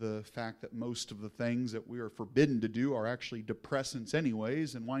 The fact that most of the things that we are forbidden to do are actually depressants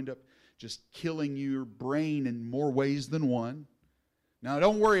anyways and wind up just killing your brain in more ways than one. Now,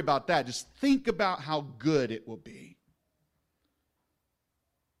 don't worry about that. Just think about how good it will be.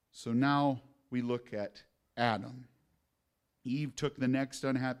 So now we look at Adam. Eve took the next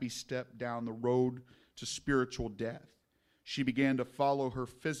unhappy step down the road to spiritual death. She began to follow her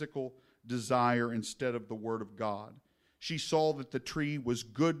physical desire instead of the Word of God. She saw that the tree was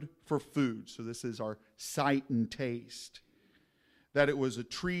good for food. So this is our sight and taste. That it was a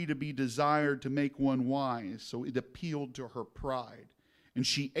tree to be desired to make one wise. So it appealed to her pride. And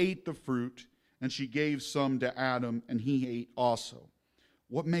she ate the fruit, and she gave some to Adam, and he ate also.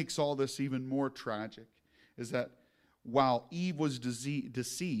 What makes all this even more tragic is that while Eve was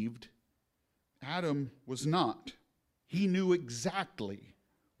deceived, Adam was not. He knew exactly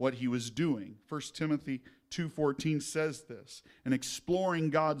what he was doing. 1 Timothy 2:14 says this. In exploring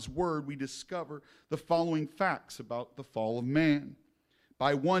God's word, we discover the following facts about the fall of man.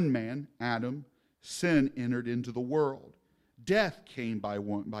 By one man, Adam, sin entered into the world. Death came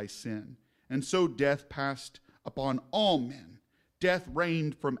by sin, and so death passed upon all men. Death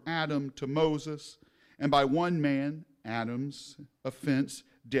reigned from Adam to Moses, and by one man, Adam's offense,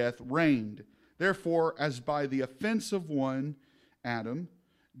 death reigned. Therefore, as by the offense of one, Adam,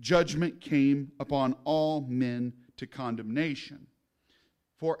 judgment came upon all men to condemnation.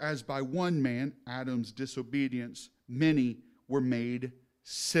 For as by one man, Adam's disobedience, many were made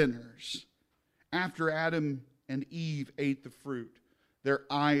sinners. After Adam and Eve ate the fruit, their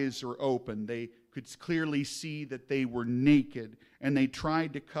eyes were opened. They could clearly see that they were naked, and they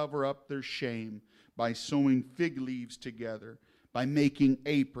tried to cover up their shame by sewing fig leaves together, by making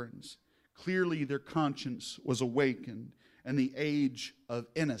aprons. Clearly their conscience was awakened, and the age of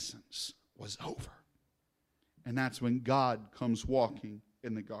innocence was over. And that's when God comes walking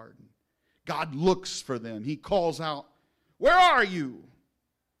in the garden. God looks for them. He calls out, "Where are you?"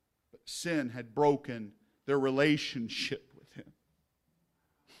 But sin had broken their relationship with him.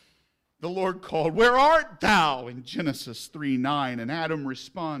 The Lord called, "Where art thou?" in Genesis 3:9. And Adam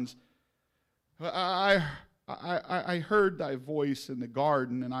responds, I heard thy voice in the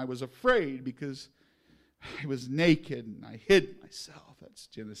garden, and I was afraid because I was naked and I hid myself. That's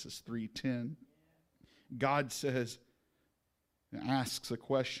Genesis 3:10. God says, and asks a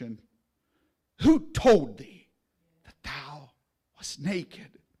question, "Who told thee that thou wast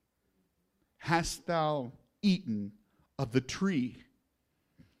naked? Hast thou eaten of the tree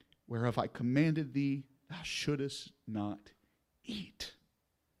whereof I commanded thee thou shouldest not eat?"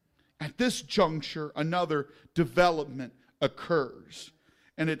 At this juncture, another development occurs,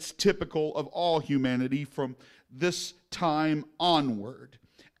 and it's typical of all humanity from this time onward.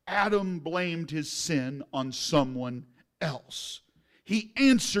 Adam blamed his sin on someone else. He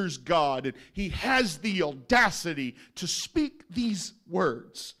answers God, and he has the audacity to speak these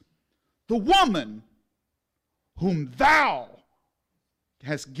words: "The woman whom thou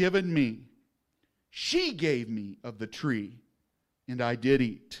hast given me, she gave me of the tree, and I did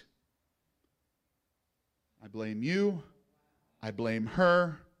eat." I blame you. I blame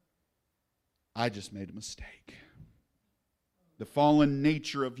her. I just made a mistake. The fallen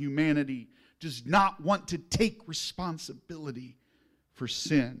nature of humanity does not want to take responsibility for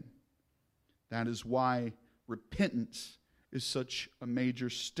sin. That is why repentance is such a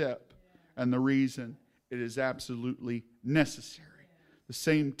major step, and the reason it is absolutely necessary. The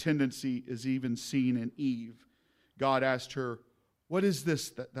same tendency is even seen in Eve. God asked her, "What is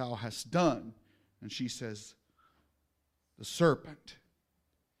this that thou hast done?" And she says, "The serpent,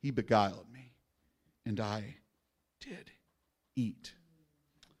 he beguiled me, and I did eat."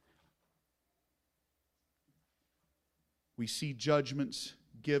 We see judgments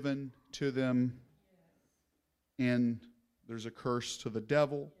given to them, and there's a curse to the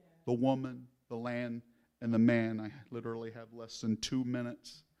devil, the woman, the land, and the man. I literally have less than 2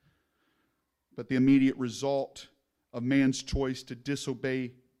 minutes. But the immediate result of man's choice to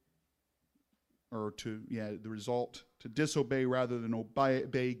disobey, the result to disobey rather than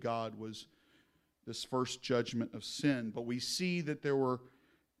obey God was this first judgment of sin. But we see that there were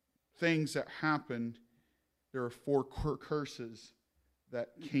things that happened. There are 4 curses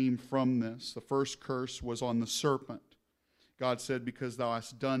that came from this. The first curse was on the serpent. God said, "Because thou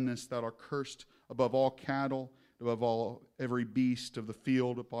hast done this, thou art cursed above all cattle, above all every beast of the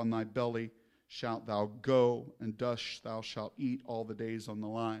field. Upon thy belly shalt thou go, and dust thou shalt eat all the days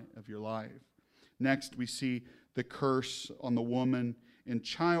of your life." Next, we see the curse on the woman in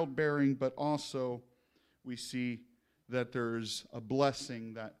childbearing, but also we see that there's a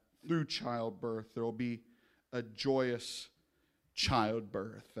blessing that through childbirth there will be a joyous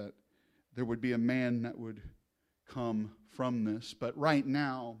childbirth, that there would be a man that would come from this. But right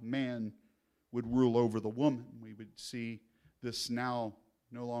now, man would rule over the woman. We would see this now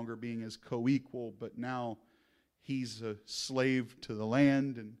no longer being as co-equal, but now he's a slave to the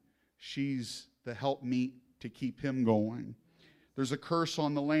land, and she's the helpmeet to keep him going. There's a curse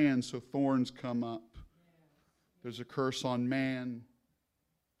on the land, so thorns come up. There's a curse on man.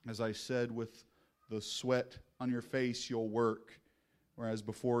 As I said, with the sweat on your face, you'll work. Whereas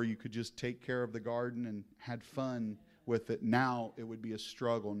before you could just take care of the garden and had fun with it. Now it would be a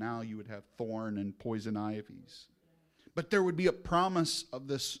struggle. Now you would have thorn and poison ivies. But there would be a promise of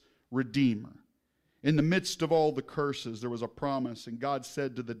this Redeemer. In the midst of all the curses, there was a promise, and God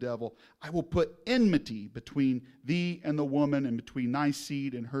said to the devil, "I will put enmity between thee and the woman, and between thy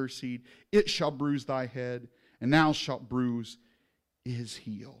seed and her seed. It shall bruise thy head, and thou shalt bruise his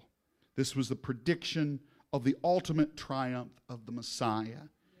heel." This was the prediction of the ultimate triumph of the Messiah,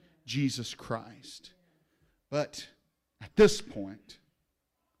 Jesus Christ. But at this point,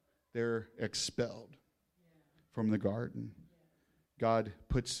 they're expelled from the garden. God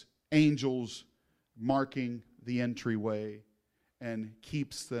puts angels marking the entryway and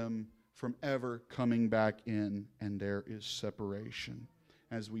keeps them from ever coming back in, and there is separation.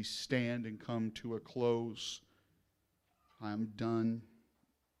 As we stand and come to a close, I'm done.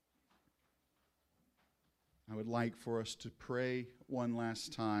 I would like for us to pray one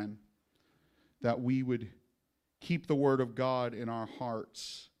last time that we would keep the Word of God in our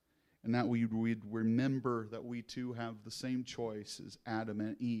hearts, and that we'd remember that we too have the same choice as Adam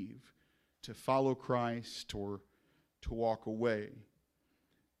and Eve, to follow Christ or to walk away.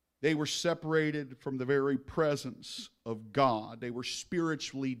 They were separated from the very presence of God. They were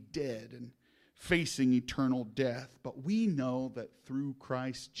spiritually dead and facing eternal death. But we know that through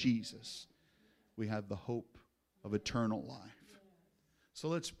Christ Jesus, we have the hope of eternal life. So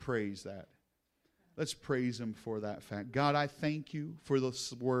let's praise that. Let's praise Him for that fact. God, I thank You for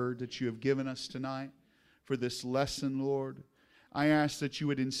this word that You have given us tonight, for this lesson, Lord. I ask that You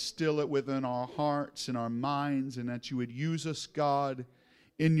would instill it within our hearts and our minds, and that You would use us, God,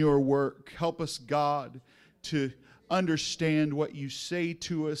 in Your work. Help us, God, to understand what You say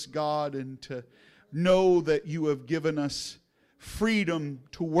to us, God, and to know that You have given us freedom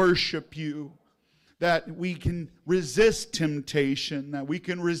to worship You, that we can resist temptation, that we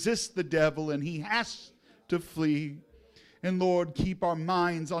can resist the devil, and he has to flee. And Lord, keep our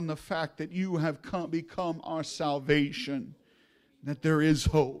minds on the fact that You have become our salvation, that there is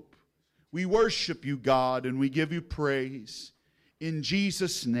hope. We worship You, God, and we give You praise. In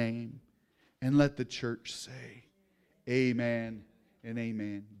Jesus' name, and let the church say, amen and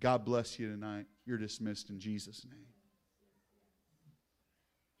amen. God bless you tonight. You're dismissed in Jesus' name.